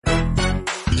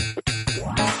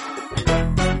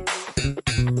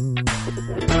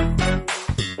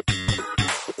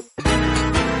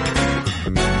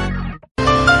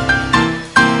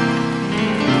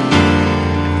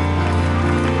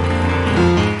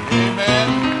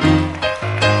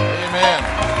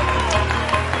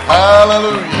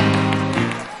Hallelujah.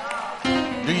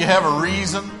 Do you have a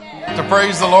reason to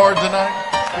praise the Lord tonight?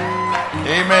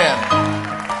 Amen.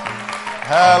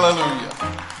 Hallelujah.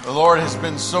 The Lord has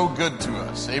been so good to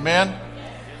us. Amen.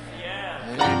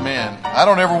 Amen. I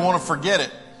don't ever want to forget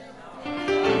it.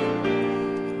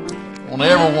 Won't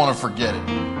ever want to forget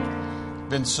it.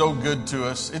 Been so good to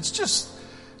us. It's just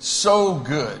so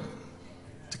good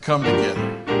to come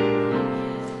together.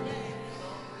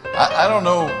 I don't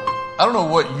know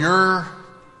what your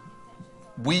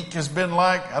week has been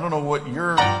like. I don't know what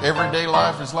your everyday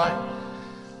life is like.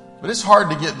 But it's hard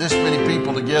to get this many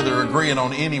people together agreeing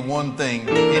on any one thing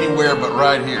anywhere but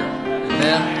right here.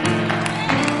 Amen.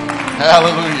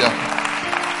 Hallelujah.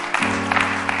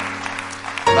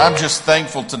 And I'm just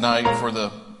thankful tonight for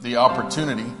the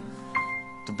opportunity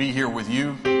to be here with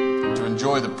you, to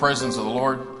enjoy the presence of the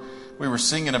Lord. We were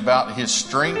singing about His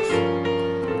strength,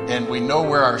 and we know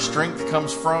where our strength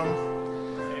comes from.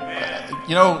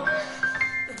 You know,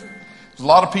 there's a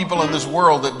lot of people in this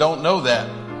world that don't know that.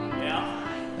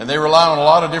 And they rely on a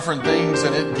lot of different things,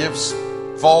 and it gives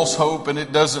false hope, and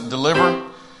it doesn't deliver.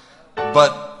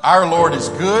 But our Lord is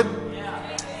good,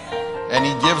 and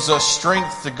He gives us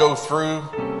strength to go through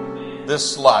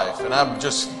this life. And I'm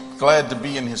just glad to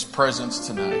be in His presence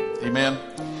tonight. Amen.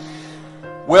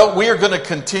 Well, we are going to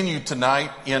continue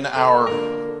tonight in our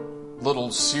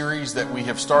little series that we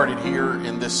have started here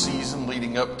in this season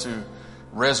leading up to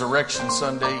Resurrection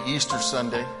Sunday, Easter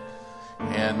Sunday.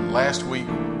 And last week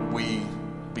we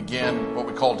began what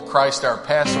we called Christ Our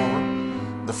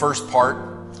Passover, the first part.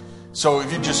 So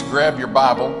if you just grab your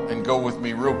Bible and go with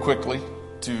me real quickly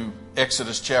to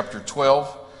Exodus chapter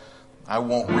 12. I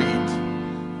won't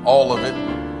read all of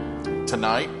it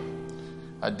tonight.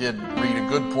 I did read a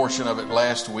good portion of it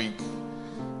last week,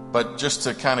 but just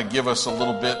to kind of give us a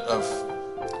little bit of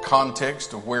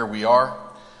context of where we are.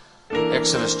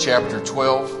 Exodus chapter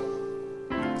 12.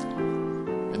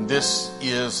 And this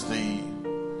is the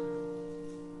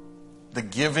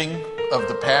giving of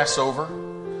the Passover.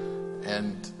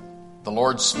 And the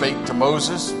Lord spake to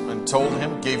Moses and told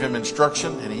him, gave him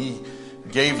instruction, and he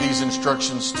gave these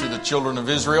instructions to the children of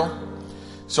Israel.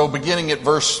 So beginning at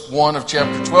verse 1 of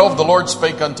chapter 12, the Lord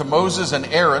spake unto Moses and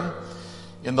Aaron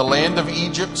in the land of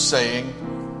Egypt,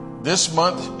 saying, This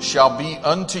month shall be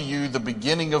unto you the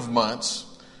beginning of months.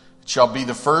 It shall be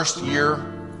the first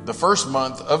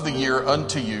month of the year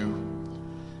unto you.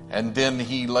 And then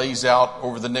he lays out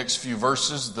over the next few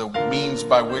verses the means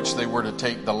by which they were to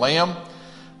take the lamb.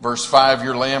 Verse 5,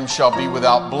 your lamb shall be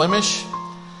without blemish.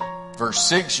 Verse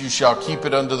 6, you shall keep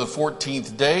it unto the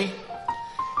 14th day.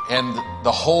 And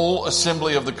the whole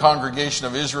assembly of the congregation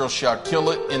of Israel shall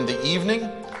kill it in the evening.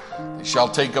 They shall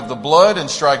take of the blood and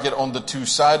strike it on the two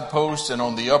side posts and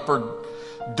on the upper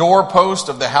doorpost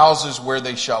of the houses where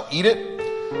they shall eat it.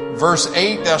 Verse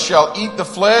 8, thou shalt eat the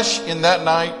flesh in that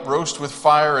night, roast with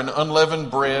fire and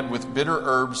unleavened bread with bitter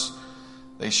herbs.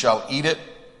 They shall eat it.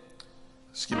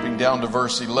 Skipping down to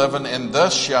verse 11, and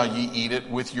thus shall ye eat it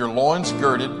with your loins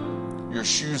girded, your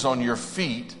shoes on your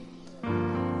feet,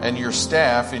 and your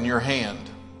staff in your hand.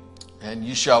 And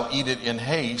ye shall eat it in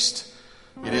haste.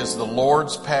 It is the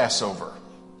Lord's Passover.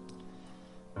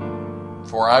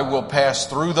 For I will pass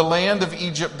through the land of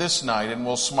Egypt this night, and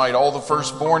will smite all the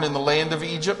firstborn in the land of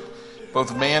Egypt,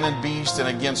 both man and beast, and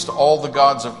against all the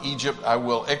gods of Egypt I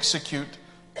will execute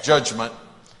judgment,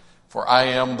 for I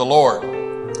am the Lord.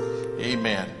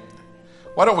 Amen.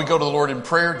 Why don't we go to the Lord in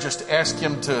prayer? Just ask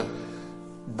Him to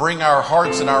bring our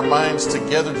hearts and our minds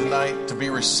together tonight to be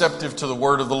receptive to the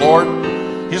word of the Lord.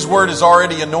 His word is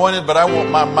already anointed, but I want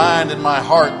my mind and my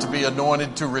heart to be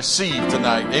anointed to receive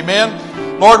tonight.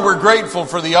 Amen. Lord, we're grateful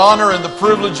for the honor and the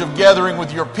privilege of gathering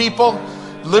with your people,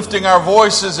 lifting our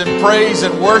voices in praise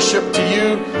and worship to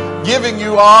you, giving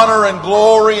you honor and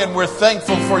glory, and we're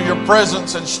thankful for your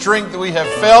presence and strength that we have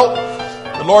felt.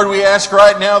 But Lord, we ask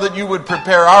right now that you would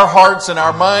prepare our hearts and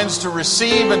our minds to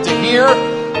receive and to hear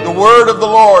the word of the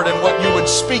Lord and what you would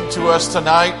speak to us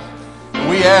tonight.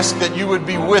 We ask that you would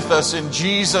be with us in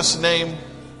Jesus' name.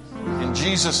 In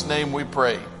Jesus' name we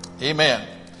pray. Amen.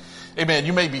 Amen.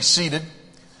 You may be seated.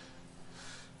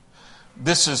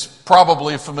 This is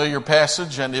probably a familiar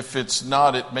passage, and if it's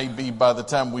not, it may be by the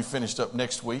time we finished up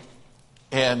next week.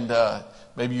 And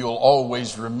maybe you'll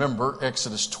always remember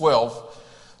Exodus 12,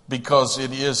 because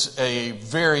it is a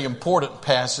very important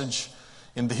passage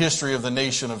in the history of the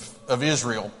nation of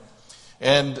Israel.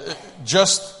 And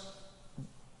just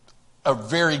a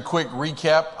very quick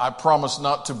recap. I promise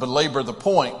not to belabor the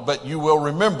point, but you will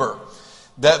remember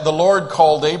that the Lord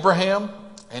called Abraham,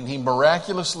 and He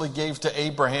miraculously gave to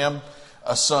Abraham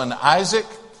a son Isaac.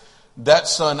 That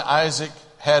son Isaac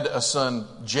had a son,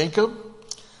 Jacob,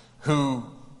 who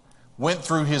went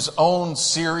through his own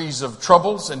series of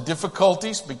troubles and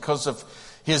difficulties because of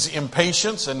his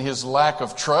impatience and his lack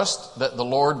of trust that the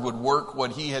Lord would work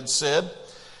what he had said.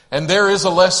 And there is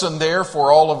a lesson there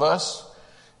for all of us.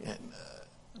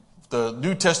 The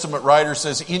New Testament writer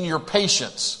says, in your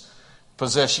patience,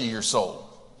 possess ye your soul.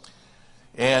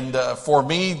 And for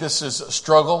me, this is a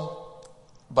struggle.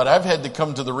 But I've had to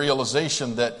come to the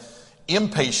realization that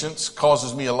impatience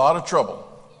causes me a lot of trouble.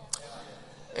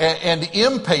 And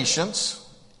impatience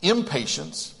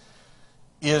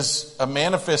is a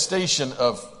manifestation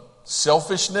of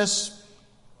selfishness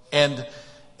and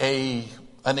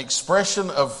an expression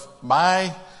of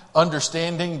my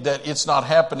understanding that it's not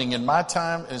happening in my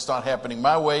time and it's not happening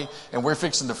my way, and we're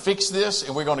fixing to fix this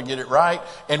and we're going to get it right,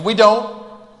 and we don't,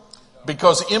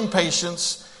 because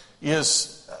impatience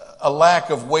is a lack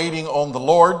of waiting on the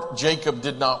Lord. Jacob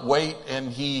did not wait, and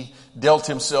he dealt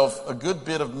himself a good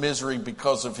bit of misery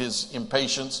because of his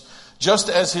impatience, just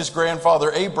as his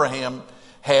grandfather Abraham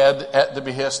had at the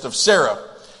behest of Sarah.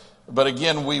 But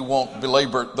again, we won't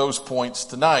belabor those points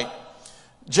tonight.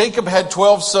 Jacob had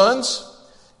 12 sons,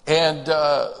 and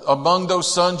among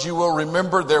those sons, you will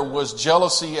remember there was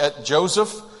jealousy at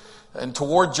Joseph and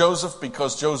toward Joseph,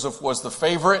 because Joseph was the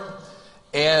favorite.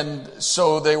 And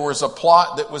so there was a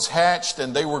plot that was hatched,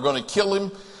 and they were going to kill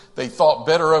him. They thought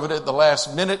better of it at the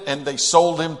last minute, and they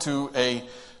sold him to a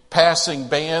passing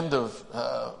band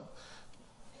of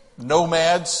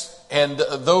nomads, and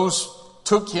those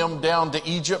took him down to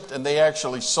Egypt, and they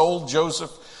actually sold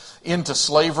Joseph into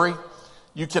slavery.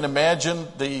 You can imagine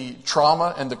the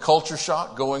trauma and the culture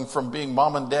shock going from being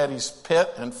mom and daddy's pet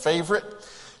and favorite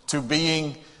to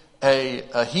being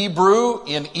a Hebrew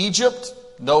in Egypt.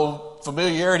 No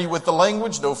familiarity with the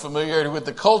language, no familiarity with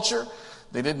the culture.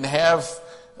 They didn't have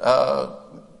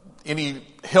any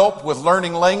help with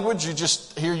learning language.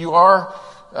 Here you are,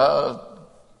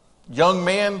 young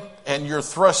man, and you're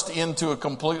thrust into a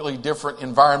completely different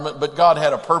environment. But God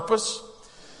had a purpose.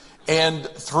 And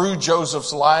through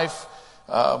Joseph's life,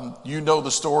 you know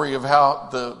the story of how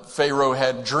the Pharaoh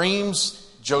had dreams.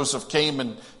 Joseph came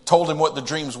and told him what the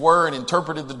dreams were and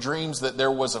interpreted the dreams, that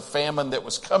there was a famine that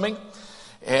was coming.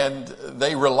 And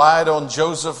they relied on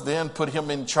Joseph then, put him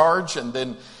in charge. And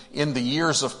then in the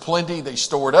years of plenty, they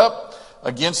stored up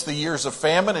against the years of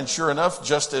famine. And sure enough,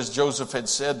 just as Joseph had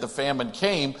said, the famine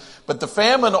came. But the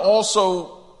famine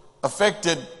also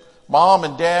affected mom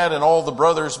and dad and all the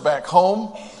brothers back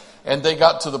home. And they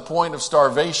got to the point of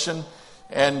starvation.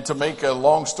 And to make a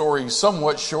long story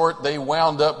somewhat short, they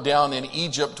wound up down in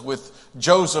Egypt with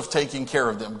Joseph taking care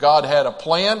of them. God had a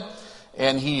plan,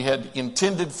 and he had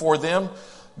intended for them.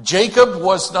 Jacob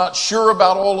was not sure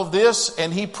about all of this,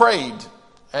 and he prayed,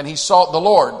 and he sought the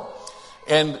Lord.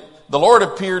 And the Lord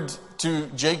appeared to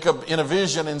Jacob in a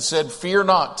vision and said, "Fear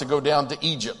not to go down to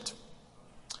Egypt."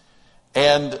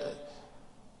 And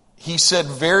he said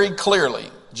very clearly,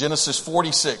 Genesis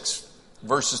 46,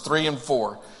 verses 3 and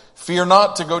 4, "Fear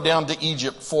not to go down to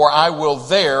Egypt, for I will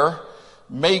there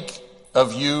make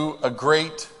of you a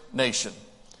great nation."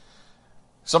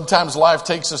 Sometimes life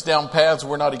takes us down paths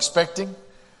we're not expecting.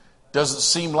 Doesn't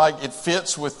seem like it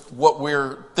fits with what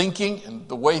we're thinking and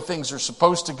the way things are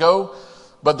supposed to go.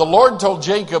 But the Lord told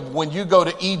Jacob, when you go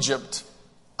to Egypt,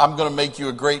 I'm going to make you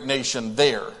a great nation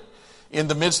there. In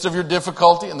the midst of your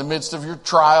difficulty, in the midst of your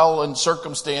trial and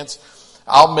circumstance,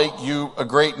 I'll make you a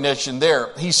great nation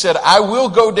there. He said, I will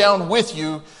go down with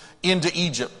you into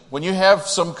Egypt. When you have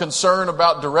some concern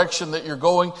about direction that you're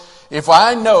going, if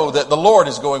I know that the Lord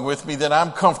is going with me, then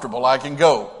I'm comfortable. I can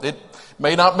go. It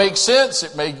may not make sense.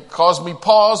 It may cause me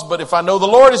pause. But if I know the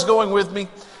Lord is going with me,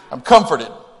 I'm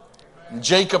comforted. And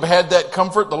Jacob had that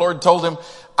comfort. The Lord told him,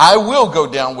 I will go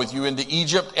down with you into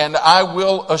Egypt, and I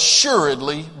will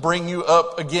assuredly bring you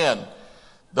up again.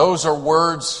 Those are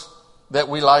words that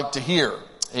we like to hear.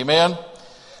 Amen.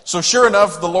 So sure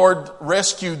enough, the Lord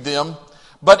rescued them.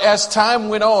 But as time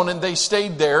went on and they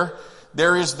stayed there,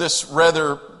 there is this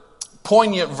rather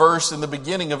poignant verse in the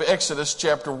beginning of Exodus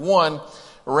chapter 1,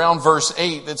 around verse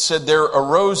 8, that said, there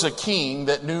arose a king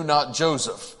that knew not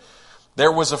Joseph.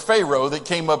 There was a Pharaoh that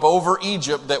came up over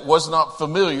Egypt that was not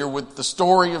familiar with the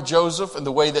story of Joseph and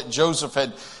the way that Joseph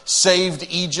had saved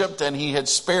Egypt and he had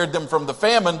spared them from the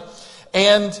famine.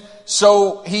 And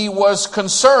so he was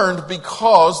concerned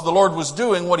because the Lord was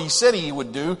doing what he said he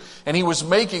would do, and he was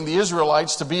making the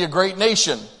Israelites to be a great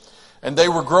nation. And they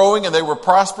were growing and they were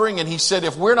prospering, and he said,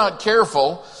 if we're not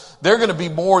careful, they're going to be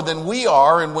more than we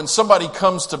are, and when somebody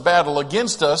comes to battle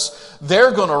against us,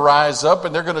 they're going to rise up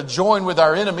and they're going to join with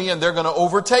our enemy and they're going to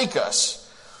overtake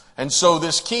us. And so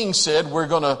this king said, we're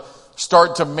going to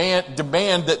start to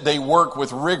demand that they work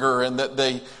with rigor and that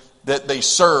they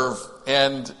serve,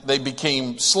 and they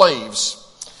became slaves.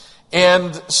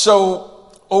 And so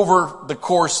over the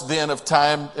course then of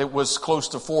time, it was close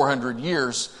to 400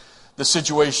 years, the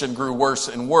situation grew worse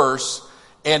and worse,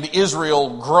 and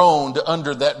Israel groaned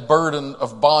under that burden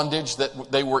of bondage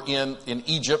that they were in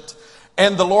Egypt.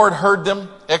 And the Lord heard them.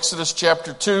 Exodus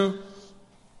chapter 2,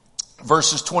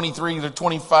 verses 23 to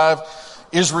 25.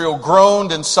 Israel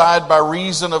groaned and sighed by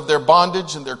reason of their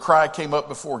bondage, and their cry came up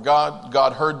before God.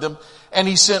 God heard them, and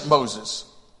he sent Moses.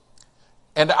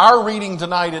 And our reading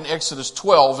tonight in Exodus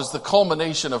 12 is the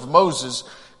culmination of Moses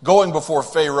going before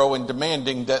Pharaoh and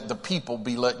demanding that the people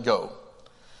be let go.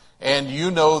 And you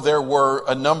know there were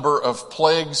a number of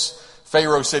plagues.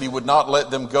 Pharaoh said he would not let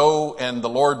them go, and the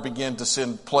Lord began to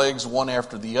send plagues one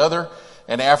after the other.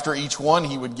 And after each one,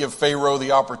 he would give Pharaoh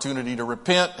the opportunity to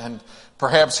repent, and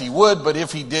perhaps he would, but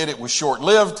if he did, it was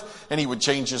short-lived, and he would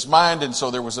change his mind, and so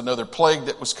there was another plague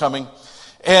that was coming.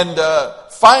 And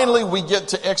finally, we get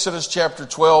to Exodus chapter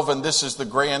 12, and this is the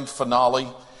grand finale.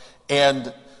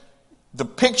 And the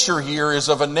picture here is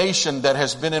of a nation that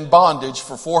has been in bondage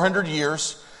for 400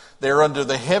 years. They're under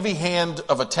the heavy hand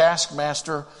of a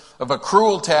taskmaster, of a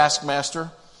cruel taskmaster.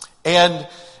 And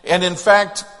in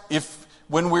fact,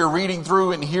 when we're reading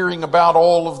through and hearing about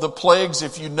all of the plagues,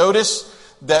 if you notice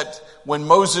that when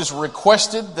Moses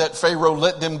requested that Pharaoh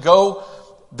let them go,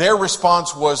 their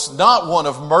response was not one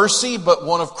of mercy, but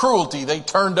one of cruelty. They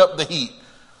turned up the heat.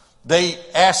 They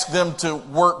asked them to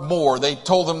work more. They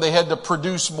told them they had to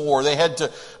produce more. They had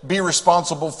to be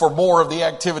responsible for more of the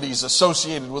activities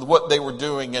associated with what they were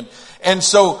doing. And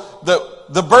so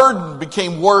the burden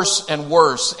became worse and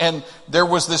worse. And there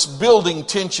was this building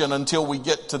tension until we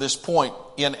get to this point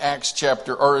in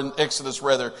Exodus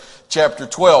chapter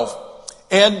 12.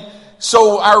 And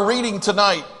so our reading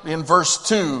tonight in verse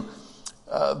 2,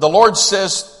 the Lord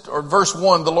says, or verse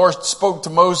 1, the Lord spoke to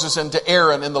Moses and to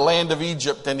Aaron in the land of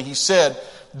Egypt, and he said,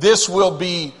 "This will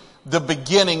be the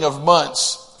beginning of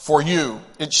months for you.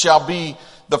 It shall be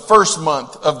the first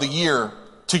month of the year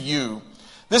to you."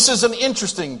 This is an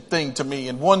interesting thing to me,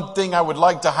 and one thing I would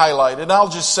like to highlight, and I'll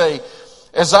just say,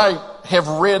 as I have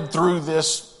read through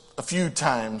this a few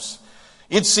times,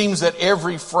 it seems that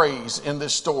every phrase in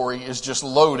this story is just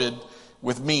loaded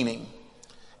with meaning.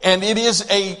 And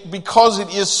because it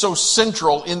is so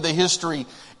central in the history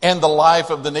and the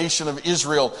life of the nation of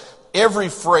Israel, every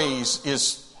phrase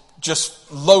is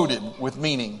just loaded with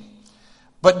meaning.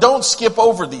 But don't skip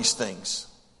over these things.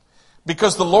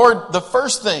 Because the Lord, the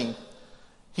first thing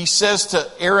he says to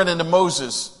Aaron and to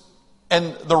Moses,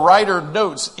 and the writer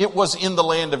notes, it was in the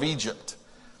land of Egypt.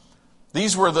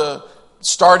 These were the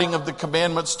starting of the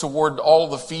commandments toward all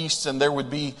the feasts, and there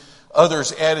would be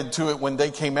others added to it when they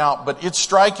came out. But it's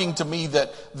striking to me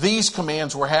that these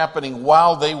commands were happening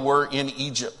while they were in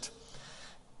Egypt.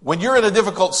 When you're in a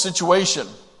difficult situation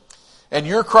and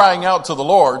you're crying out to the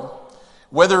Lord,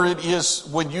 whether it is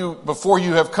before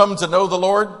you have come to know the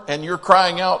Lord and you're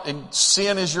crying out and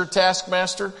sin is your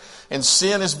taskmaster and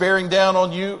sin is bearing down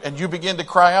on you and you begin to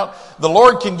cry out, the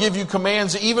Lord can give you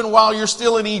commands even while you're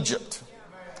still in Egypt.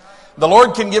 The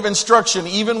Lord can give instruction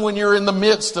even when you're in the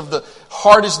midst of the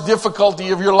hardest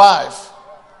difficulty of your life.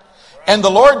 And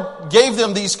the Lord gave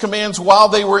them these commands while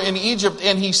they were in Egypt.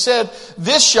 And he said,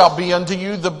 "This shall be unto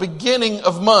you the beginning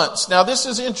of months." Now this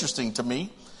is interesting to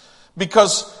me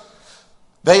because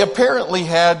they apparently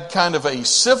had kind of a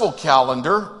civil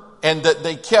calendar and that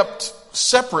they kept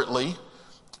separately.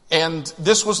 And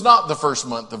this was not the first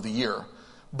month of the year.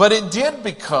 But it did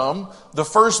become the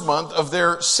first month of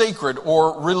their sacred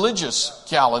or religious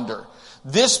calendar.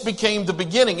 This became the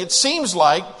beginning. It seems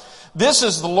like this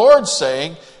is the Lord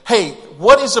saying, hey,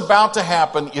 what is about to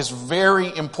happen is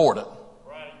very important.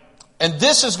 And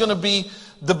this is going to be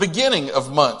the beginning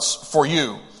of months for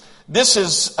you. This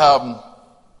is not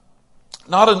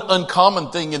an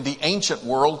uncommon thing in the ancient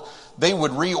world. They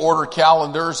would reorder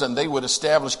calendars and they would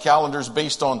establish calendars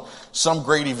based on some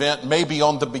great event, maybe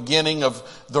on the beginning of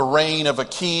the reign of a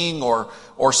king or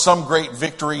some great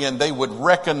victory, and they would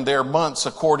reckon their months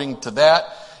according to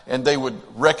that, and they would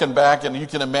reckon back. And you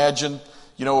can imagine,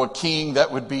 a king,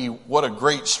 that would be what a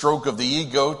great stroke of the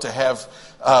ego to have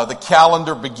the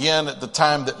calendar begin at the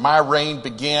time that my reign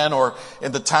began or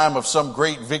in the time of some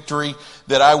great victory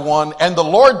that I won. And the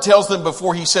Lord tells them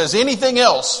before he says anything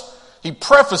else, he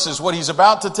prefaces what he's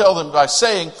about to tell them by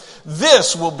saying,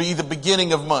 this will be the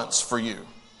beginning of months for you.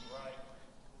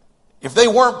 If they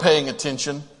weren't paying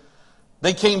attention,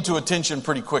 they came to attention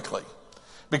pretty quickly.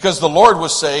 Because the Lord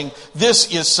was saying,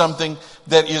 this is something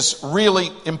that is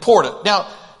really important. Now,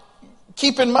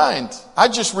 Keep in mind, I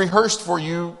just rehearsed for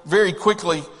you very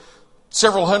quickly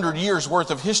several hundred years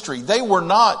worth of history. They were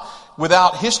not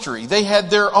without history. They had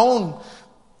their own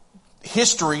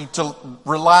history to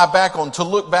rely back on, to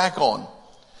look back on.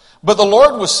 But the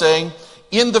Lord was saying,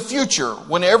 in the future,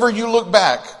 whenever you look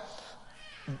back,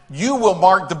 you will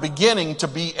mark the beginning to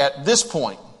be at this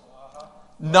point.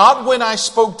 Not when I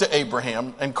spoke to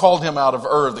Abraham and called him out of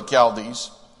Ur of the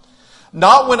Chaldees.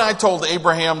 Not when I told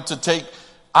Abraham to take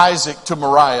Isaac to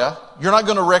Moriah. You're not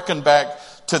going to reckon back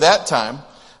to that time.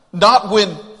 Not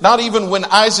even when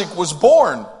Isaac was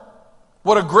born.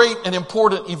 What a great and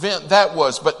important event that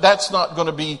was. But that's not going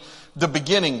to be the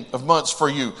beginning of months for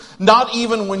you. Not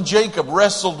even when Jacob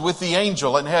wrestled with the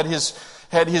angel and had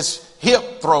his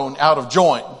hip thrown out of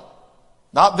joint.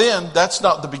 Not then. That's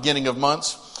not the beginning of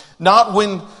months. Not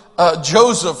when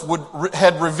Joseph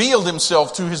had revealed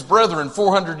himself to his brethren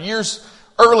 400 years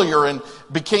earlier and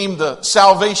became the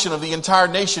salvation of the entire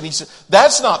nation. He said,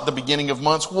 that's not the beginning of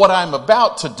months. What I'm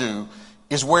about to do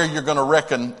is where you're going to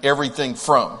reckon everything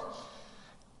from.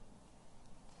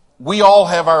 We all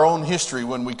have our own history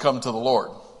when we come to the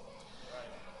Lord.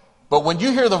 But when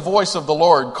you hear the voice of the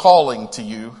Lord calling to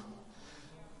you,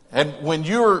 and when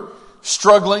you're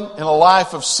struggling in a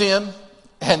life of sin,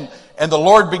 and the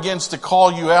Lord begins to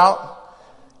call you out,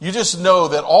 you just know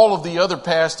that all of the other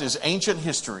past is ancient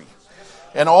history.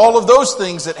 And all of those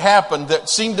things that happened that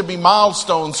seem to be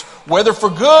milestones, whether for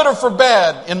good or for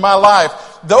bad in my life,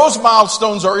 those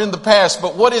milestones are in the past.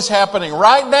 But what is happening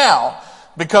right now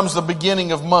becomes the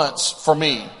beginning of months for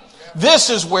me. This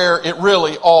is where it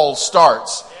really all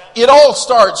starts. It all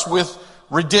starts with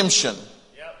redemption.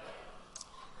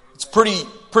 It's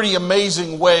pretty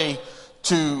amazing way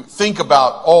to think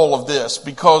about all of this,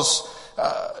 because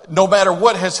no matter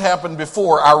what has happened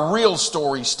before, our real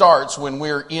story starts when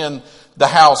we're in the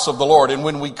house of the Lord and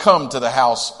when we come to the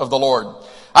house of the Lord.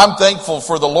 I'm thankful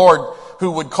for the Lord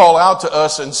who would call out to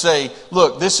us and say,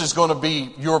 look, this is going to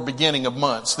be your beginning of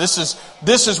months. This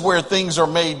is where things are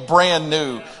made brand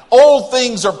new. Old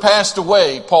things are passed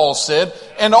away, Paul said,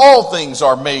 and all things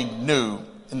are made new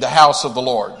in the house of the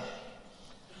Lord.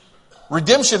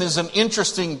 Redemption is an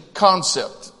interesting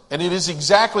concept, and it is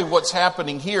exactly what's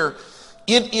happening here.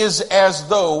 It is as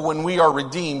though when we are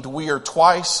redeemed, we are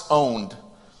twice owned.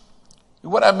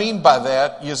 What I mean by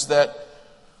that is that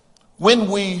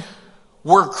when we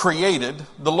were created,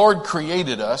 the Lord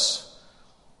created us.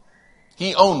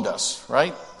 He owned us,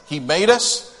 right? He made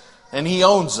us and He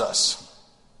owns us.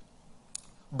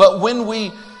 But when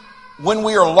we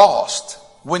are lost,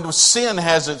 when sin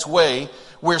has its way,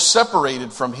 we're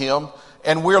separated from Him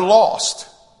and we're lost.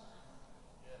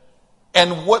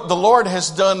 And what the Lord has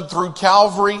done through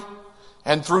Calvary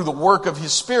and through the work of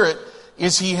His Spirit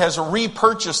is He has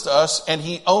repurchased us and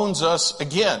He owns us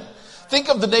again. Think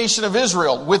of the nation of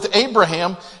Israel. With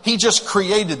Abraham, He just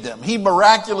created them. He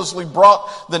miraculously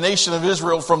brought the nation of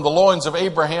Israel from the loins of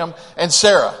Abraham and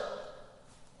Sarah.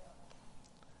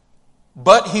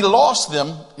 But He lost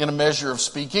them, in a measure of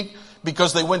speaking,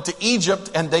 because they went to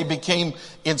Egypt and they became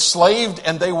enslaved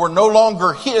and they were no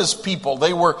longer His people.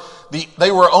 They were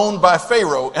owned by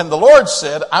Pharaoh. And the Lord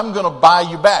said, I'm going to buy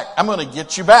you back. I'm going to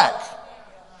get you back.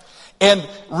 And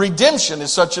redemption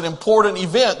is such an important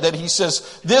event that He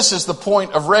says, this is the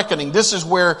point of reckoning. This is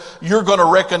where you're going to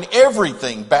reckon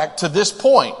everything back to this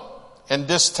point. And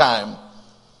this time,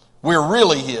 we're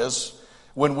really His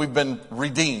when we've been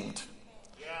redeemed.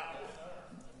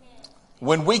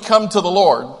 When we come to the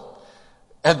Lord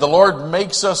and the Lord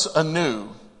makes us anew,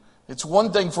 it's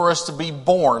one thing for us to be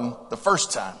born the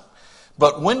first time.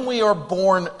 But when we are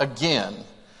born again,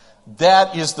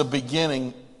 that is the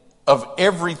beginning of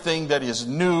everything that is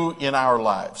new in our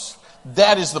lives.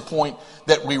 That is the point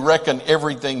that we reckon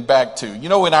everything back to. You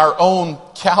know, in our own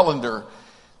calendar,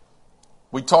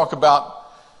 we talk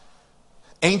about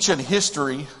ancient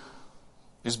history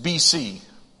is BC,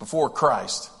 before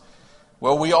Christ.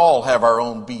 Well, we all have our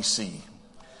own BC.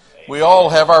 We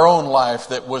all have our own life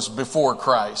that was before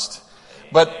Christ.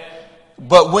 But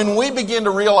when we begin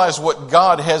to realize what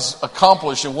God has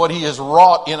accomplished and what He has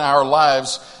wrought in our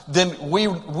lives, then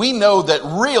we know that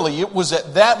really it was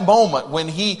at that moment when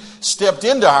He stepped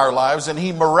into our lives and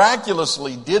He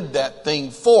miraculously did that thing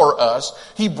for us.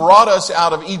 He brought us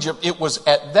out of Egypt. It was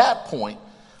at that point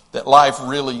that life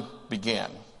really began.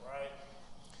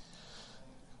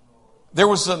 There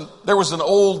was an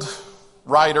old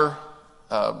writer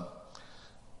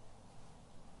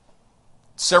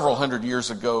several hundred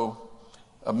years ago,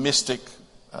 a mystic,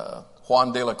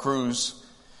 Juan de la Cruz,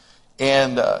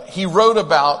 and he wrote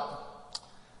about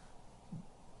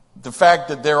the fact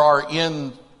that there are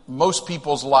in most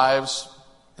people's lives,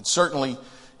 and certainly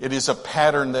it is a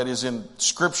pattern that is in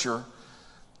Scripture.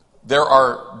 There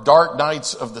are dark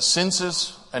nights of the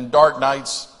senses and dark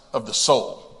nights of the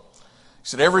soul. He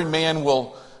said every man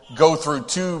will go through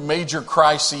two major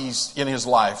crises in his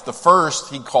life. The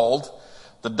first he called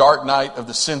the dark night of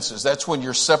the senses. That's when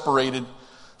you're separated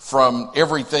from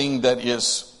everything that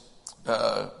is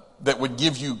that would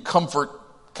give you comfort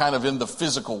kind of in the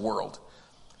physical world.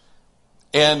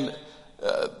 And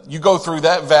you go through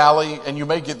that valley and you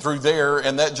make it through there,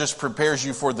 and that just prepares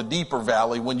you for the deeper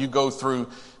valley when you go through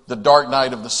the dark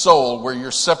night of the soul, where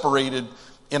you're separated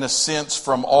in a sense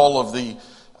from all of the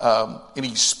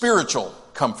any spiritual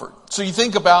comfort. So you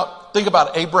think about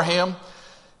Abraham.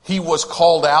 He was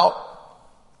called out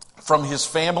from his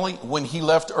family. When he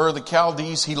left Ur of the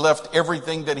Chaldees, he left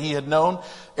everything that he had known,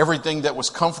 everything that was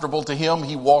comfortable to him.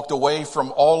 He walked away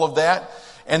from all of that.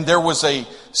 And there was a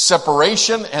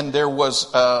separation, and there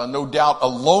was no doubt a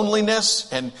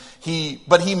loneliness.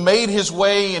 But he made his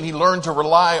way, and he learned to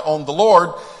rely on the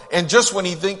Lord. And just when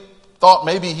he thought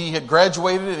maybe he had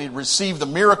graduated and he'd received the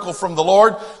miracle from the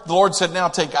Lord said, now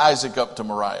take Isaac up to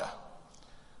Moriah.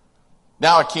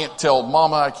 Now I can't tell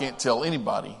Mama, I can't tell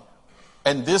anybody.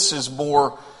 And this is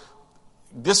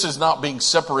not being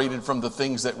separated from the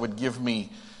things that would give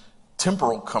me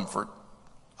temporal comfort.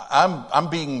 I'm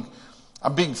being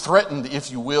threatened,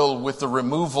 if you will, with the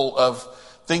removal of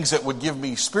things that would give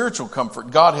me spiritual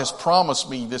comfort. God has promised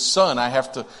me this son. I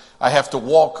have to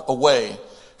walk away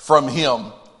from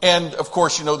him. And of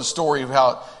course, you know the story of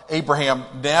how Abraham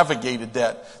navigated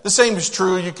that. The same is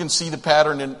true. You can see the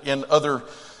pattern in other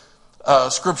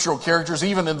scriptural characters.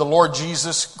 Even in the Lord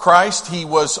Jesus Christ, he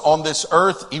was on this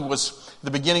earth. He was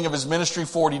the beginning of his ministry,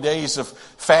 40 days of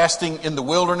fasting in the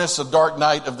wilderness, a dark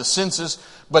night of the senses.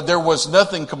 But there was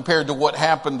nothing compared to what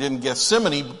happened in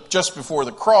Gethsemane just before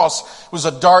the cross. It was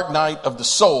a dark night of the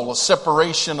soul, a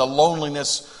separation, a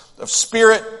loneliness of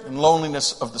spirit and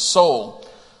loneliness of the soul.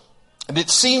 And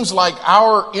it seems like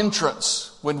our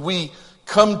entrance, when we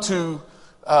come to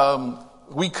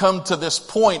this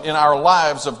point in our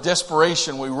lives of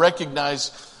desperation, we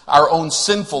recognize our own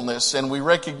sinfulness and we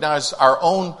recognize our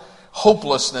own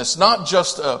hopelessness, not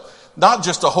just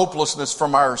a hopelessness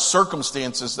from our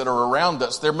circumstances that are around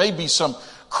us. There may be some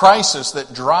crisis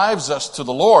that drives us to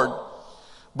the Lord,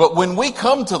 but when we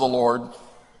come to the Lord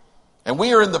and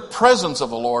we are in the presence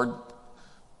of the Lord,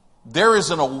 there is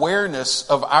an awareness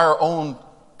of our own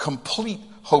complete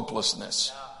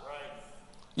hopelessness.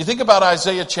 You think about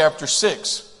Isaiah chapter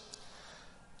 6.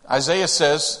 Isaiah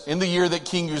says, in the year that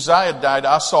King Uzziah died,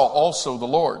 I saw also the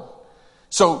Lord.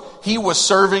 So he was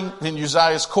serving in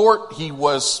Uzziah's court. He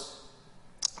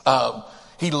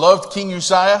loved King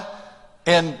Uzziah.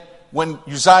 And when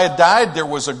Uzziah died, there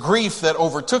was a grief that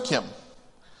overtook him.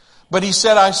 But he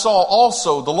said, I saw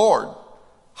also the Lord,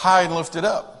 high and lifted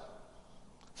up.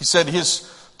 He said his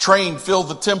train filled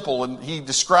the temple, and he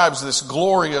describes this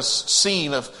glorious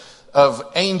scene of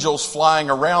angels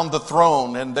flying around the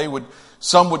throne, and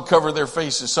some would cover their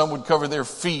faces, some would cover their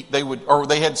feet.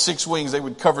 They had 6 wings. They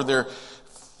would cover their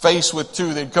face with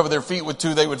 2. They'd cover their feet with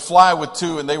 2. They would fly with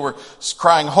 2, and they were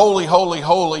crying, holy, holy,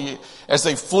 holy, as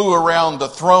they flew around the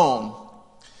throne.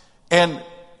 And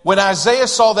when Isaiah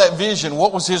saw that vision,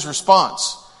 what was his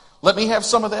response? Let me have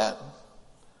some of that.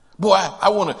 Boy, I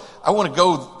want to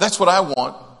go. That's what I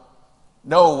want.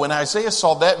 No, when Isaiah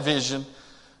saw that vision,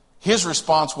 his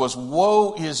response was,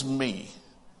 woe is me.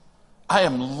 I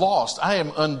am lost. I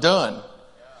am undone.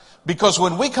 Because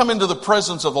when we come into the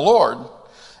presence of the Lord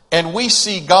and we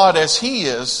see God as he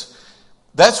is,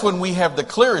 that's when we have the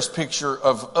clearest picture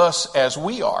of us as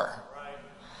we are.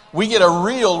 We get a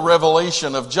real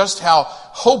revelation of just how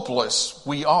hopeless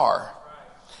we are.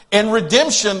 And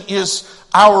redemption is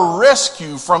our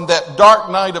rescue from that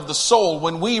dark night of the soul,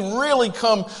 when we really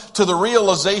come to the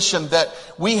realization that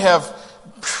we have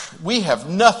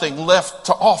nothing left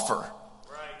to offer.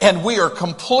 And we are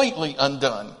completely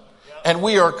undone. And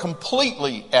we are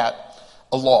completely at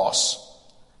a loss.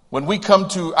 When we come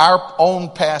to our own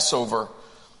Passover,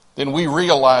 then we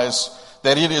realize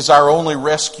that it is our only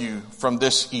rescue from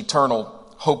this eternal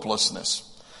hopelessness.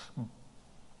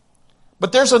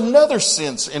 But there's another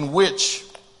sense in which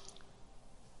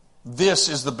this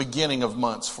is the beginning of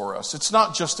months for us. It's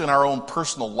not just in our own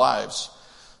personal lives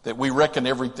that we reckon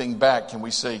everything back and we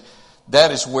say,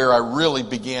 that is where I really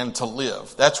began to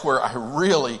live. That's where I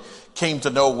really came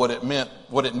to know what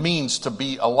it means to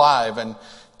be alive and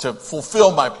to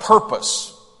fulfill my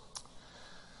purpose.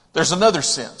 There's another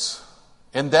sense,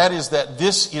 and that is that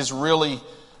this is really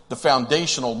the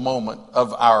foundational moment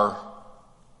of our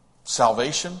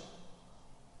salvation,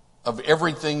 of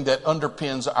everything that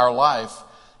underpins our life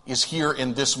is here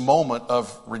in this moment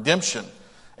of redemption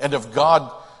and of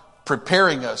God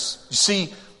preparing us. You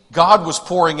see, God was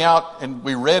pouring out, and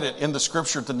we read it in the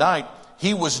scripture tonight,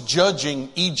 He was judging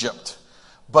Egypt,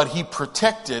 but He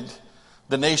protected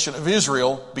the nation of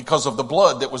Israel because of the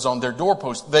blood that was on their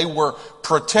doorpost. They were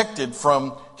protected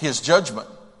from His judgment.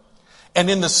 And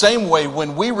in the same way,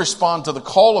 when we respond to the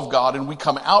call of God and we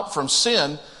come out from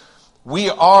sin, we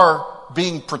are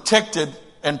being protected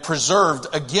and preserved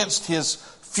against His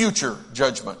future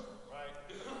judgment.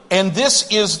 And this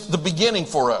is the beginning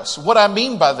for us. What I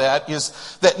mean by that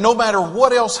is that no matter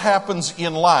what else happens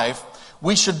in life,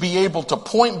 we should be able to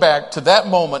point back to that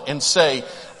moment and say,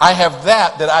 I have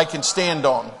that I can stand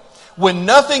on. When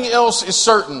nothing else is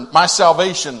certain, my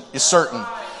salvation is certain.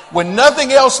 When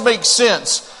nothing else makes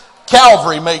sense,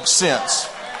 Calvary makes sense.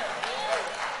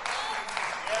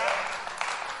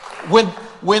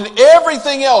 When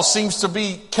everything else seems to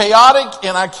be chaotic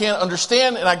and I can't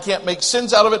understand and I can't make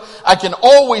sense out of it, I can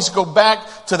always go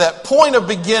back to that point of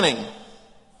beginning.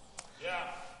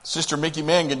 Sister Mickey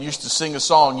Mangan used to sing a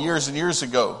song years and years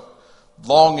ago,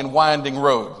 Long and Winding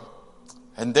Road.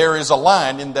 And there is a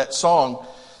line in that song.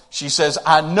 She says,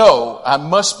 I know I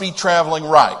must be traveling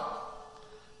right,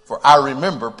 for I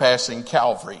remember passing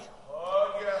Calvary.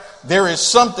 There is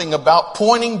something about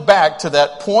pointing back to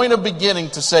that point of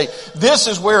beginning to say, this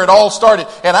is where it all started.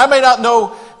 And I may not know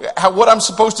what I'm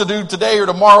supposed to do today or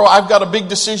tomorrow. I've got a big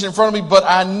decision in front of me, but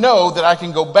I know that I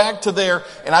can go back to there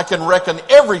and I can reckon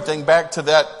everything back to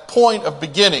that point of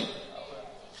beginning.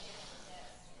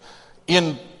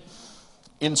 In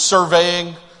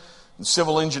surveying, in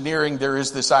civil engineering, there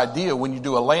is this idea when you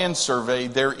do a land survey,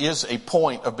 there is a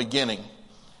point of beginning.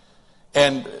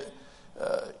 And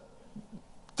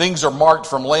things are marked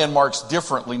from landmarks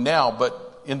differently now,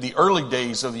 but in the early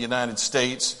days of the United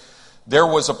States, there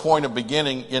was a point of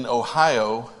beginning in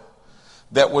Ohio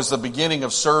that was the beginning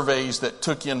of surveys that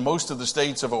took in most of the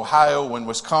states of Ohio and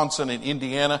Wisconsin and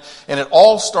Indiana. And it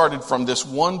all started from this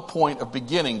one point of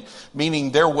beginning,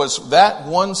 meaning there was that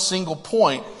one single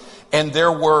point and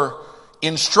there were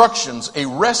instructions, a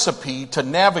recipe to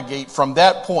navigate from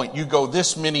that point. You go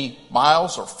this many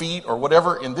miles or feet or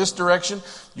whatever in this direction.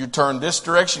 You turn this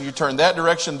direction, you turn that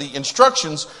direction. The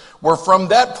instructions were from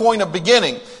that point of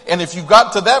beginning. And if you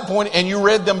got to that point and you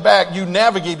read them back, you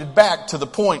navigated back to the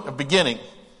point of beginning.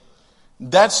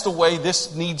 That's the way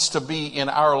this needs to be in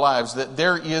our lives, that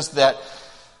there is that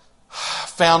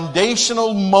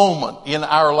foundational moment in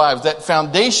our lives, that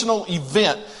foundational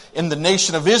event in the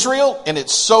nation of Israel, and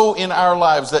it's so in our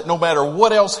lives that no matter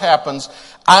what else happens,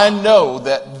 I know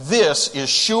that this is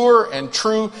sure and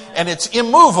true and it's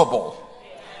immovable.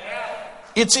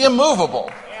 It's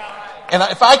immovable. And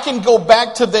if I can go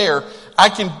back to there, I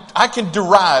can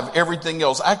derive everything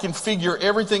else. I can figure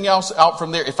everything else out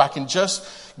from there if I can just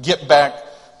get back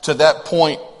to that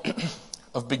point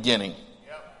of beginning.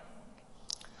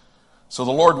 So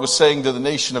the Lord was saying to the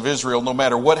nation of Israel, no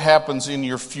matter what happens in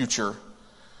your future,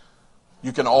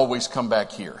 you can always come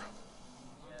back here.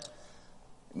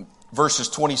 Verses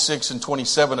 26 and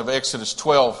 27 of Exodus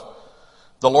 12,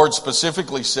 the Lord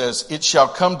specifically says, it shall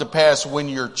come to pass when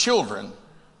your children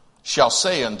shall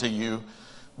say unto you,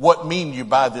 what mean you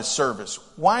by this service?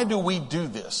 Why do we do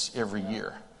this every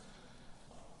year?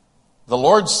 The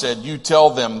Lord said, you tell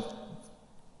them,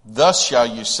 thus shall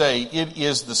you say, it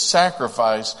is the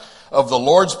sacrifice of the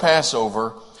Lord's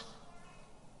Passover,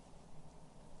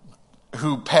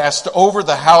 who passed over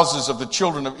the houses of the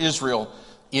children of Israel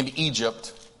in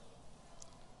Egypt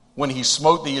when he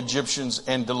smote the Egyptians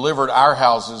and delivered our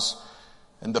houses,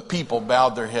 and the people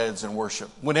bowed their heads and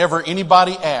worshiped. Whenever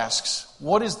anybody asks,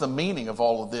 what is the meaning of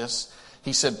all of this?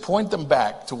 He said, point them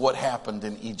back to what happened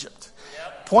in Egypt.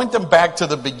 Point them back to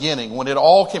the beginning when it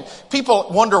all came. People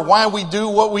wonder why we do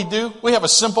what we do. We have a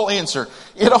simple answer.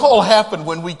 It all happened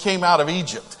when we came out of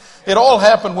Egypt. It all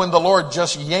happened when the Lord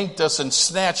just yanked us and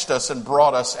snatched us and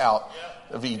brought us out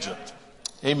of Egypt.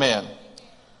 Amen.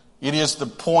 It is the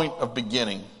point of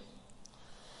beginning.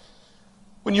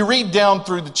 When you read down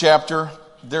through the chapter,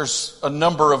 there's a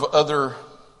number of other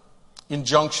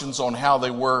injunctions on how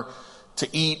they were to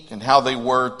eat and how they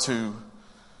were to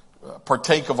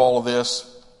partake of all of this.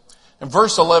 And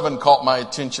verse 11 caught my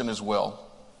attention as well.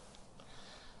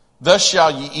 Thus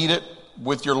shall ye eat it,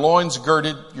 with your loins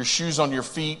girded, your shoes on your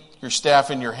feet, your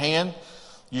staff in your hand.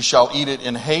 You shall eat it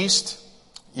in haste.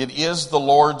 It is the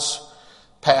Lord's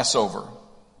Passover.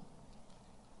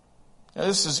 Now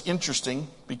this is interesting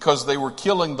because they were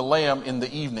killing the lamb in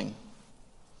the evening.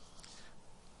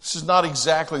 This is not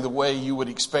exactly the way you would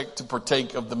expect to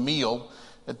partake of the meal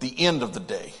at the end of the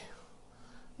day.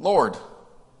 Lord,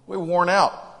 we're worn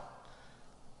out.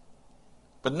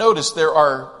 But notice there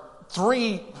are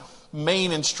three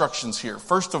main instructions here.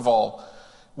 First of all,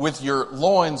 with your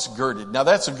loins girded. Now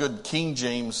that's a good King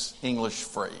James English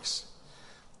phrase.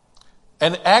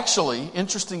 And actually,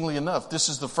 interestingly enough, this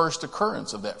is the first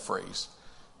occurrence of that phrase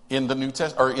in the New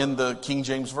Testament, or in the King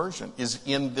James Version, is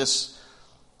in this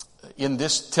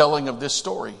telling of this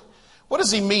story. What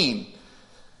does he mean?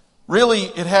 Really,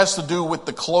 it has to do with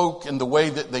the cloak and the way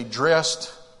that they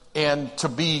dressed. And to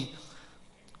be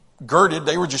girded,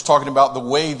 they were just talking about the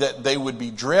way that they would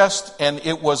be dressed. And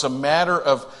it was a matter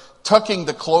of tucking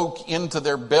the cloak into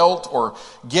their belt or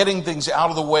getting things out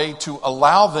of the way to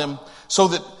allow them so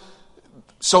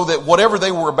that whatever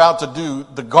they were about to do,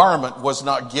 the garment was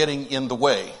not getting in the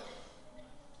way.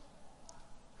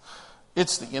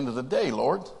 It's the end of the day,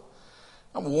 Lord.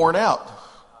 I'm worn out.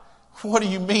 What do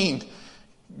you mean,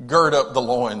 gird up the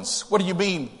loins? What do you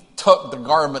mean, tuck the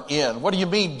garment in? What do you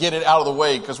mean, get it out of the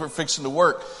way because we're fixing to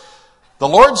work? The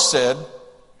Lord said,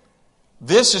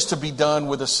 this is to be done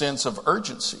with a sense of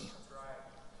urgency.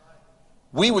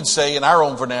 We would say in our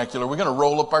own vernacular, we're going to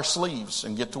roll up our sleeves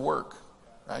and get to work,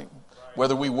 right?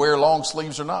 Whether we wear long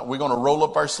sleeves or not, we're going to roll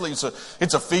up our sleeves.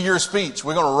 It's a figure of speech.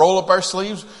 We're going to roll up our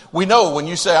sleeves. We know when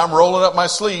you say, I'm rolling up my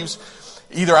sleeves,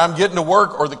 either I'm getting to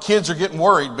work or the kids are getting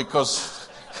worried because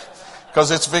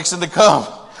it's fixing to come.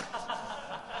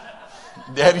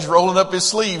 Daddy's rolling up his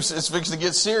sleeves. It's fixing to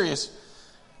get serious.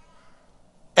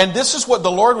 And this is what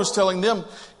the Lord was telling them.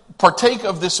 Partake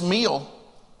of this meal.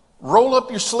 Roll up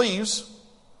your sleeves.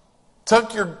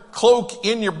 Tuck your cloak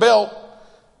in your belt.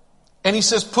 And he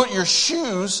says, put your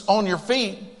shoes on your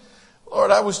feet. Lord,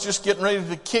 I was just getting ready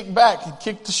to kick back and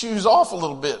kick the shoes off a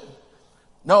little bit.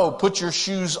 No, put your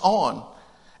shoes on.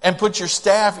 And put your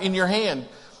staff in your hand.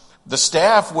 The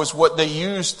staff was what they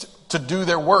used to do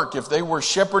their work. If they were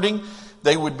shepherding,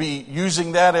 they would be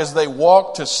using that as they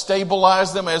walked to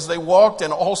stabilize them as they walked,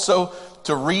 and also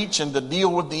to reach and to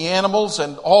deal with the animals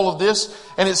and all of this.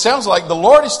 And it sounds like the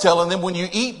Lord is telling them, when you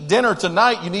eat dinner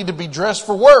tonight, you need to be dressed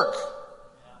for work.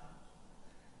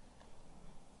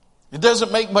 It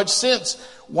doesn't make much sense.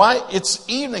 Why? It's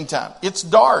evening time. It's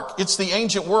dark. It's the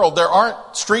ancient world. There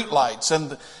aren't street lights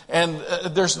and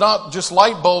there's not just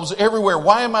light bulbs everywhere.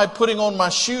 Why am I putting on my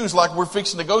shoes like we're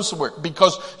fixing to go somewhere?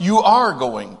 Because you are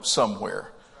going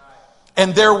somewhere.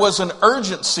 And there was an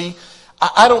urgency.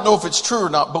 I don't know if it's true or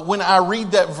not, but when I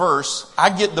read that verse, I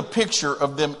get the picture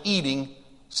of them eating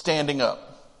standing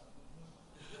up.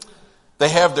 They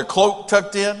have their cloak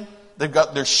tucked in. They've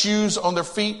got their shoes on their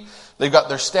feet. They've got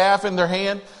their staff in their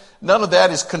hand. None of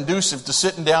that is conducive to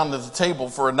sitting down at the table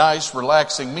for a nice,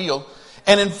 relaxing meal.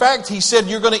 And in fact, he said,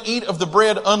 you're going to eat of the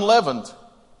bread unleavened.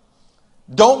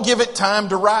 Don't give it time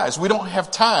to rise. We don't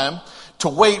have time to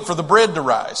wait for the bread to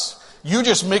rise. You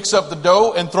just mix up the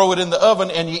dough and throw it in the oven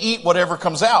and you eat whatever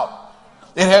comes out.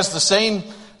 It has the same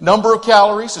number of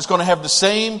calories. It's going to have the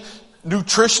same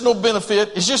nutritional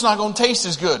benefit. It's just not going to taste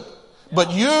as good.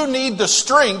 But you need the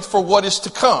strength for what is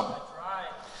to come.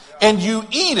 And you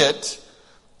eat it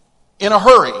in a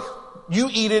hurry. You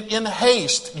eat it in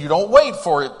haste. You don't wait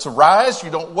for it to rise. You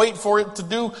don't wait for it to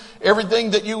do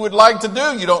everything that you would like to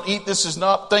do. You don't eat, this is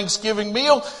not Thanksgiving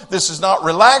meal. This is not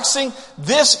relaxing.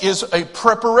 This is a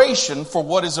preparation for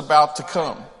what is about to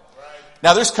come.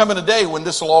 Now there's coming a day when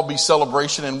this will all be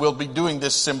celebration and we'll be doing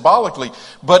this symbolically.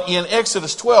 But in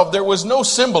Exodus 12, there was no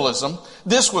symbolism.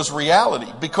 This was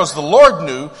reality, because the Lord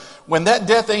knew when that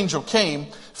death angel came,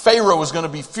 Pharaoh was going to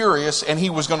be furious and he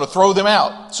was going to throw them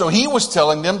out. So he was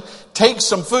telling them, take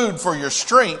some food for your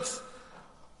strength.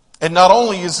 And not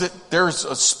only is it, there's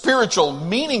a spiritual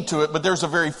meaning to it, but there's a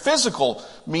very physical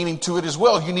meaning to it as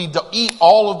well. You need to eat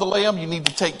all of the lamb. You need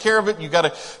to take care of it. You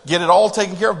got to get it all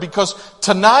taken care of, because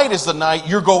tonight is the night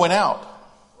you're going out.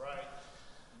 Right.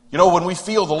 You know, when we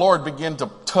feel the Lord begin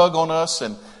to tug on us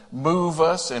and move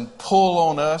us and pull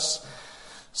on us,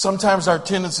 sometimes our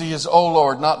tendency is, oh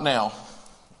Lord, not now.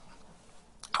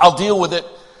 I'll deal with it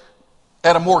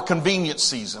at a more convenient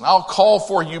season. I'll call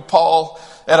for you, Paul,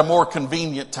 at a more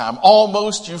convenient time.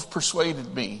 Almost you've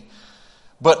persuaded me.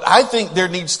 But I think there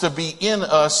needs to be in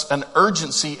us an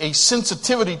urgency, a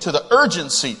sensitivity to the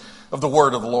urgency of the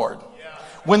word of the Lord.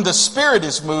 When the Spirit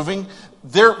is moving,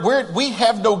 we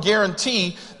have no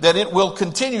guarantee that it will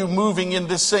continue moving in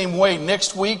this same way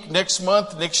next week, next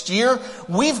month, next year.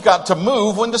 We've got to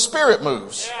move when the Spirit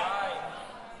moves.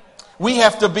 We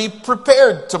have to be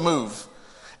prepared to move.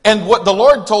 And what the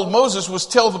Lord told Moses was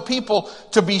tell the people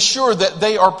to be sure that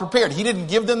they are prepared. He didn't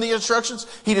give them the instructions.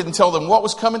 He didn't tell them what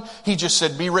was coming. He just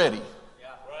said, be ready.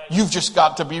 You've just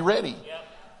got to be ready.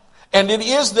 And it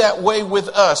is that way with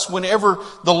us. Whenever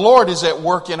the Lord is at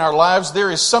work in our lives,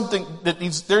 there is something that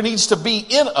needs to be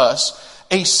in us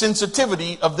a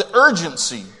sensitivity of the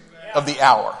urgency of the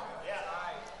hour.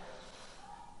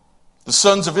 The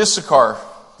sons of Issachar,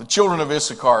 the children of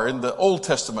Issachar in the Old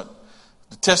Testament,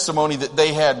 the testimony that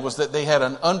they had was that they had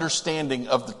an understanding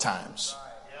of the times.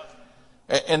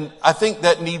 And I think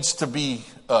that needs to be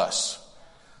us.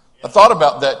 I thought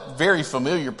about that very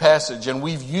familiar passage, and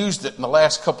we've used it in the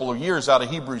last couple of years out of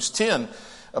Hebrews 10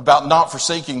 about not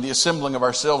forsaking the assembling of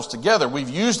ourselves together. We've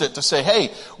used it to say,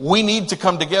 hey, we need to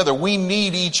come together. We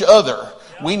need each other.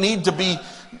 We need to be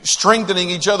strengthening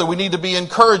each other. We need to be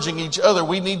encouraging each other.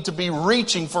 We need to be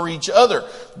reaching for each other.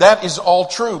 That is all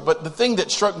true. But the thing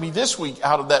that struck me this week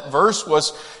out of that verse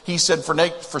was, he said,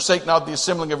 forsake not the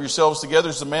assembling of yourselves together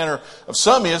as the manner of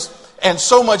some is, and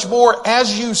so much more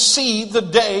as you see the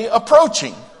day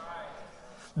approaching.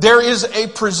 There is a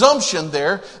presumption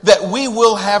there that we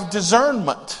will have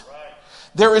discernment.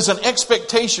 There is an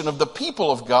expectation of the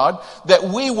people of God that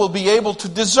we will be able to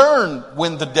discern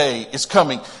when the day is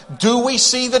coming. Do we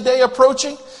see the day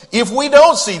approaching? If we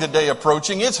don't see the day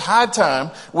approaching, it's high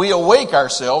time we awake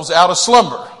ourselves out of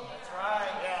slumber.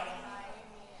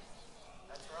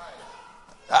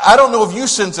 I don't know if you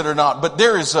sense it or not, but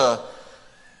there is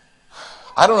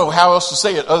I don't know how else to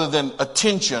say it other than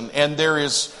attention, and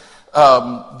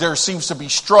there seems to be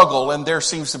struggle, and there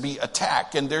seems to be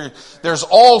attack, and there's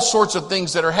all sorts of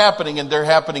things that are happening, and they're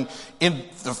happening in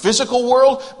the physical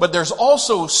world, but there's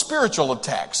also spiritual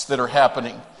attacks that are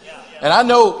happening. And I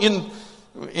know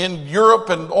in Europe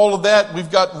and all of that, we've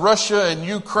got Russia and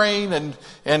Ukraine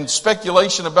and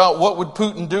speculation about what would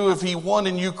Putin do if he won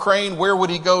in Ukraine, where would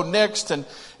he go next, and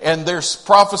there's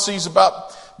prophecies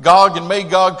about Gog and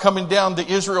Magog coming down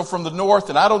to Israel from the north,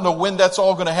 and I don't know when that's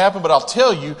all going to happen, but I'll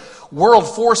tell you, world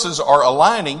forces are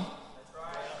aligning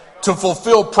to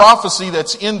fulfill prophecy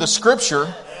that's in the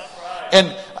Scripture.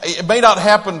 And it may not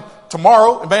happen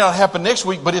tomorrow, it may not happen next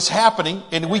week, but it's happening,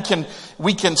 and we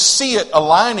can see it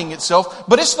aligning itself.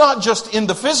 But it's not just in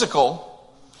the physical.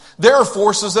 There are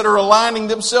forces that are aligning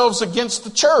themselves against the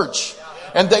church,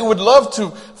 and they would love to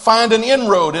find an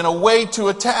inroad and a way to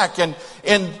attack. And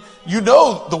you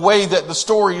know the way that the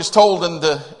story is told in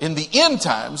the end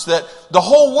times, that the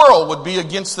whole world would be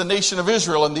against the nation of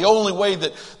Israel, and the only way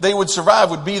that they would survive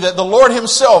would be that the Lord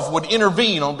himself would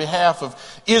intervene on behalf of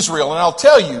Israel. And I'll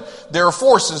tell you, there are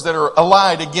forces that are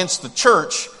allied against the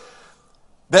church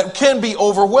that can be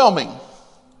overwhelming.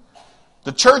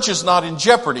 The church is not in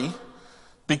jeopardy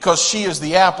because she is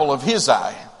the apple of his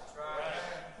eye.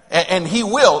 And he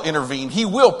will intervene. He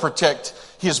will protect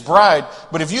his bride.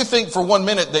 But if you think for 1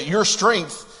 minute that your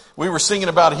strength, we were singing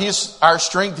about our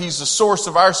strength, he's the source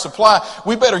of our supply,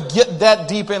 we better get that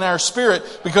deep in our spirit,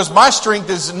 because my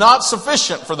strength is not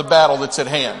sufficient for the battle that's at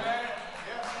hand.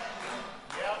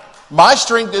 My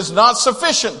strength is not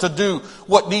sufficient to do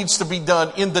what needs to be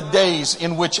done in the days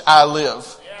in which I live.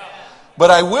 But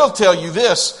I will tell you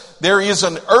this, there is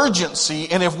an urgency,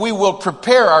 and if we will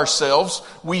prepare ourselves,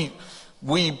 we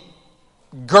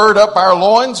gird up our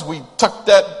loins, we tuck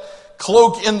that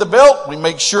cloak in the belt, we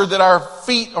make sure that our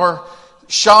feet are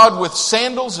shod with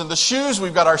sandals and the shoes,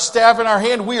 we've got our staff in our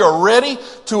hand, we are ready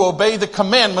to obey the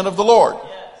commandment of the Lord.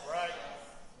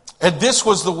 And this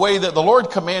was the way that the Lord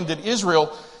commanded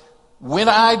Israel: when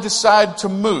I decide to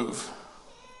move,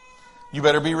 you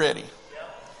better be ready. Do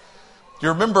you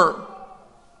remember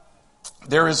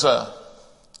there is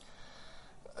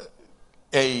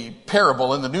a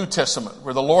parable in the New Testament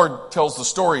where the Lord tells the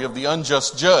story of the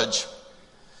unjust judge.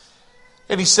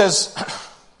 And he says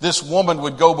this woman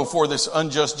would go before this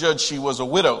unjust judge. She was a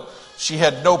widow. She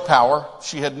had no power.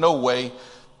 She had no way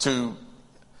to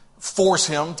force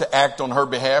him to act on her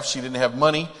behalf. She didn't have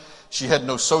money. She had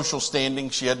no social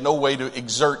standing. She had no way to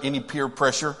exert any peer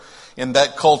pressure in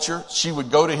that culture. She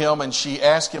would go to him and she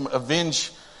asked him,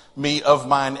 "Avenge me of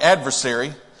mine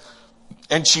adversary."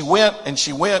 And she went and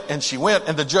she went and she went.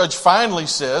 And the judge finally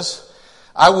says,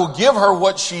 "I will give her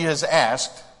what she has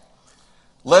asked,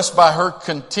 lest by her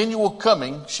continual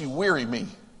coming she weary me."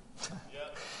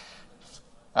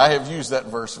 I have used that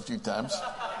verse a few times.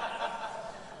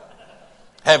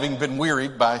 Having been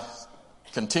wearied by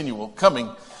continual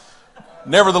coming.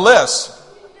 Nevertheless,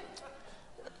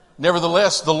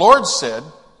 the Lord said,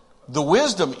 the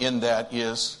wisdom in that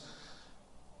is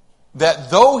that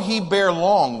though he bear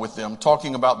long with them,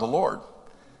 talking about the Lord,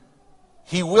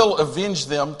 he will avenge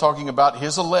them, talking about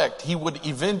his elect. He would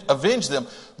avenge them.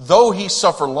 Though he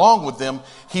suffer long with them,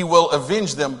 he will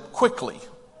avenge them quickly.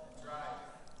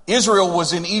 Israel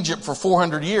was in Egypt for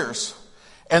 400 years.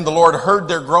 And the Lord heard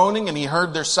their groaning, and he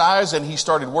heard their sighs, and he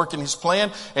started working his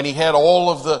plan, and he had all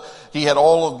of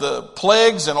the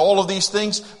plagues and all of these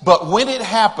things. But when it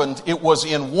happened, it was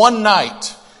in one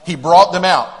night. He brought them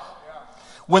out.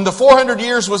 When the 400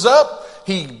 years was up,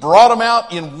 He brought them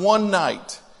out in one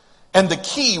night. And the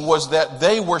key was that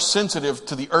they were sensitive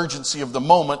to the urgency of the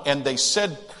moment, and they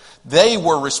said they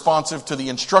were responsive to the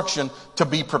instruction to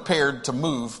be prepared to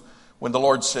move when the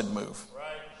Lord said move.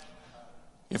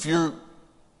 If you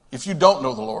don't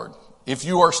know the Lord, if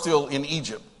you are still in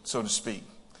Egypt, so to speak,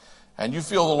 and you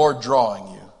feel the Lord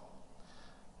drawing you,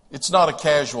 it's not a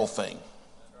casual thing.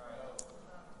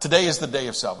 Today is the day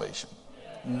of salvation.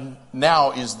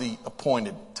 Now is the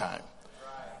appointed time.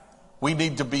 We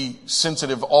need to be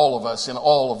sensitive, all of us, in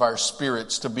all of our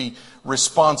spirits, to be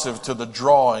responsive to the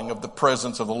drawing of the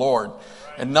presence of the Lord,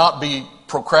 and not be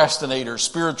procrastinators,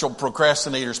 spiritual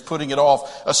procrastinators, putting it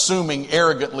off, assuming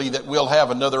arrogantly that we'll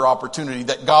have another opportunity,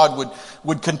 that God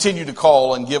would continue to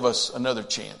call and give us another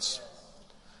chance.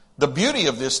 The beauty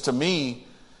of this to me,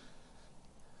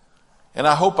 and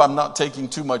I hope I'm not taking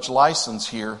too much license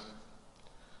here,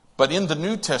 but in the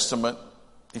New Testament,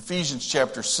 Ephesians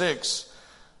chapter 6,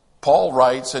 Paul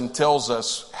writes and tells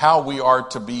us how we are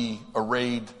to be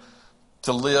arrayed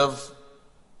to live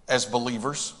as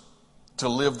believers, to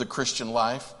live the Christian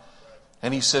life.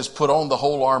 And he says, put on the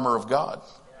whole armor of God.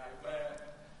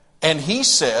 And he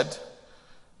said,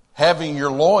 having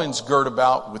your loins girt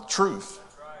about with truth.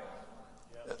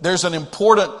 There's an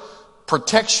important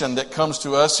protection that comes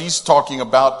to us. He's talking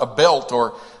about a belt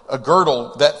or a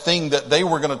girdle, that thing that they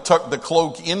were going to tuck the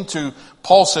cloak into.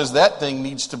 Paul says that thing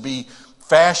needs to be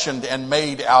fashioned and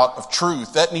made out of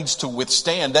truth. That needs to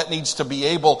withstand. That needs to be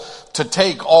able to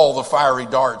take all the fiery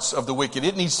darts of the wicked.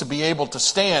 It needs to be able to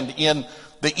stand in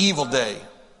the evil day.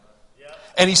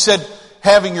 And he said,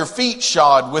 having your feet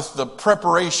shod with the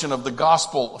preparation of the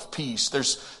gospel of peace.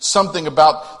 There's something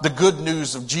about the good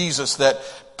news of Jesus that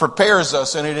prepares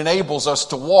us, and it enables us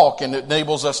to walk, and it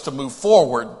enables us to move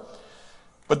forward.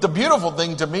 But the beautiful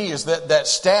thing to me is that that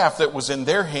staff that was in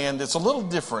their hand, it's a little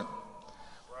different.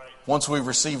 Once we've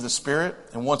received the Spirit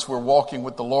and once we're walking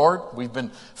with the Lord, we've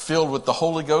been filled with the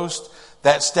Holy Ghost.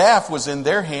 That staff was in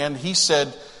their hand. He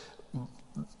said,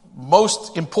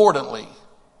 most importantly,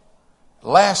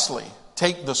 lastly,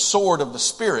 take the sword of the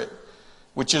Spirit,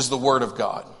 which is the Word of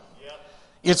God.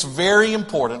 It's very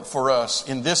important for us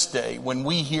in this day, when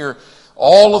we hear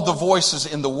all of the voices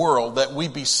in the world, that we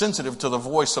be sensitive to the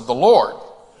voice of the Lord.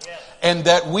 And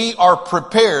that we are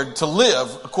prepared to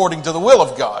live according to the will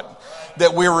of God.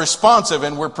 That we're responsive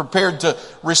and we're prepared to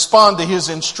respond to His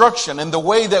instruction. And the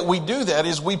way that we do that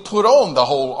is we put on the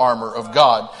whole armor of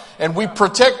God. And we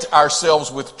protect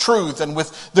ourselves with truth and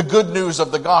with the good news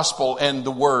of the gospel and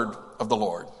the word of the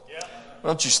Lord. Why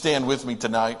don't you stand with me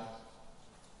tonight?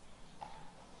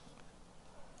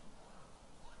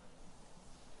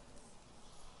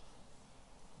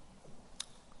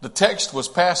 The text was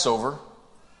Passover,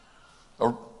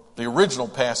 or the original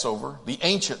Passover, the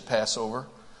ancient Passover.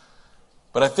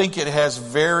 But I think it has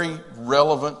very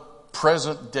relevant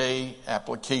present day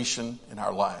application in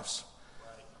our lives.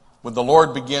 When the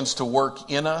Lord begins to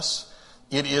work in us,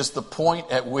 it is the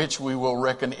point at which we will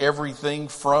reckon everything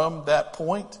from that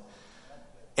point.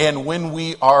 And when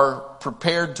we are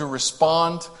prepared to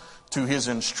respond to His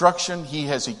instruction, He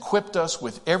has equipped us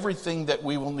with everything that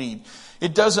we will need.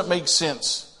 It doesn't make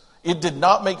sense. It did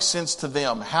not make sense to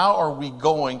them. How are we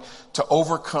going to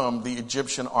overcome the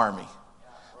Egyptian army?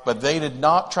 But they did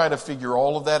not try to figure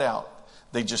all of that out.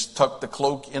 They just tucked the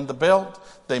cloak in the belt.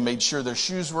 They made sure their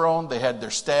shoes were on. They had their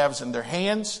staves in their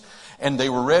hands. And they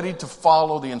were ready to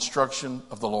follow the instruction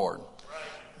of the Lord.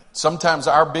 Sometimes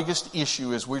our biggest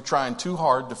issue is we're trying too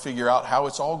hard to figure out how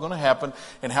it's all going to happen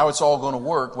and how it's all going to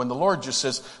work, when the Lord just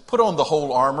says, put on the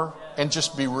whole armor and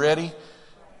just be ready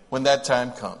when that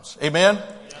time comes. Amen?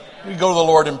 We go to the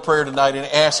Lord in prayer tonight and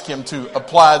ask Him to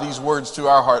apply these words to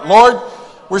our heart. Lord,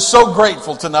 we're so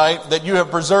grateful tonight that You have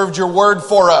preserved Your word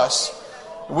for us.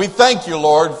 We thank You,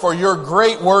 Lord, for Your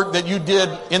great work that You did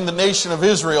in the nation of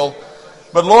Israel.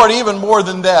 But Lord, even more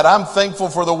than that, I'm thankful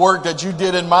for the work that You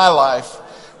did in my life,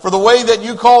 for the way that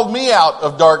You called me out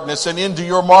of darkness and into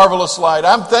Your marvelous light.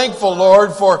 I'm thankful,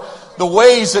 Lord, for the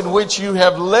ways in which You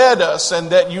have led us and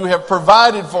that You have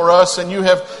provided for us and You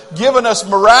have given us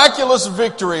miraculous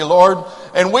victory, Lord.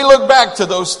 And we look back to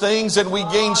those things and we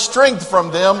gain strength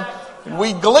from them. And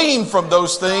we glean from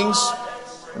those things.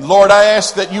 And Lord, I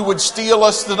ask that You would steel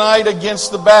us tonight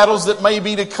against the battles that may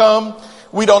be to come.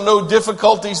 We don't know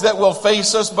difficulties that will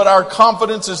face us, but our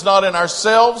confidence is not in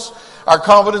ourselves. Our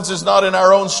confidence is not in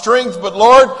our own strength, but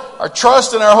Lord, our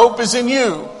trust and our hope is in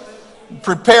You.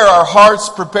 Prepare our hearts,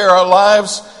 prepare our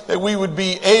lives, that we would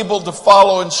be able to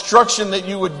follow instruction that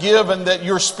You would give and that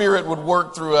Your Spirit would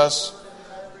work through us.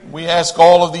 We ask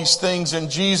all of these things in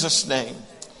Jesus' name.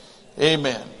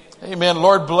 Amen. Amen.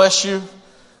 Lord bless you.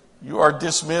 You are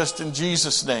dismissed in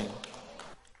Jesus' name.